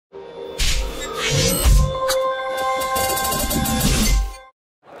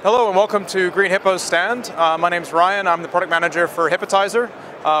Hello and welcome to Green Hippo's stand. My name's Ryan, I'm the product manager for Hippotizer.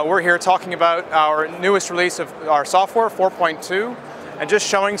 We're here talking about our newest release of our software, 4.2, and just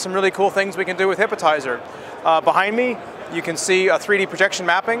showing some really cool things we can do with Hippotizer. Behind me, you can see a 3D projection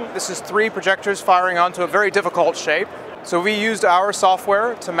mapping. This is 3 projectors firing onto a very difficult shape. So we used our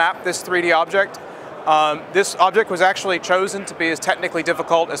software to map this 3D object. This object was actually chosen to be as technically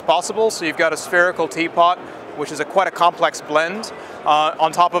difficult as possible. So you've got a spherical teapot, which is quite a complex blend.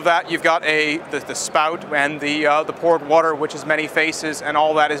 On top of that, you've got the spout and the poured water, which is many faces, and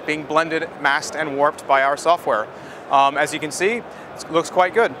all that is being blended, masked, and warped by our software. As you can see, it looks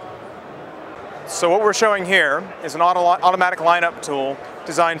quite good. So what we're showing here is an automatic lineup tool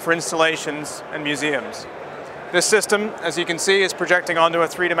designed for installations and museums. This system, as you can see, is projecting onto a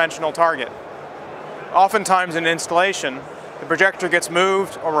 3-dimensional target. Oftentimes in installation, the projector gets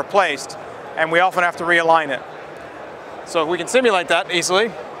moved or replaced, and we often have to realign it. So we can simulate that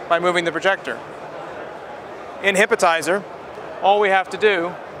easily by moving the projector. In Hippotizer, all we have to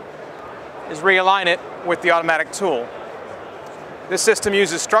do is realign it with the automatic tool. This system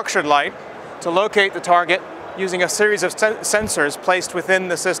uses structured light to locate the target using a series of sensors placed within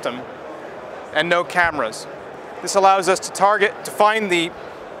the system and no cameras. This allows us to find the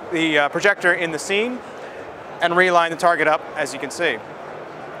projector in the scene and realign the target up, as you can see.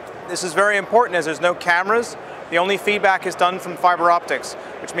 This is very important as there's no cameras. The only feedback is done from fiber optics,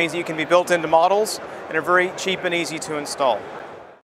 which means you can be built into models and are very cheap and easy to install.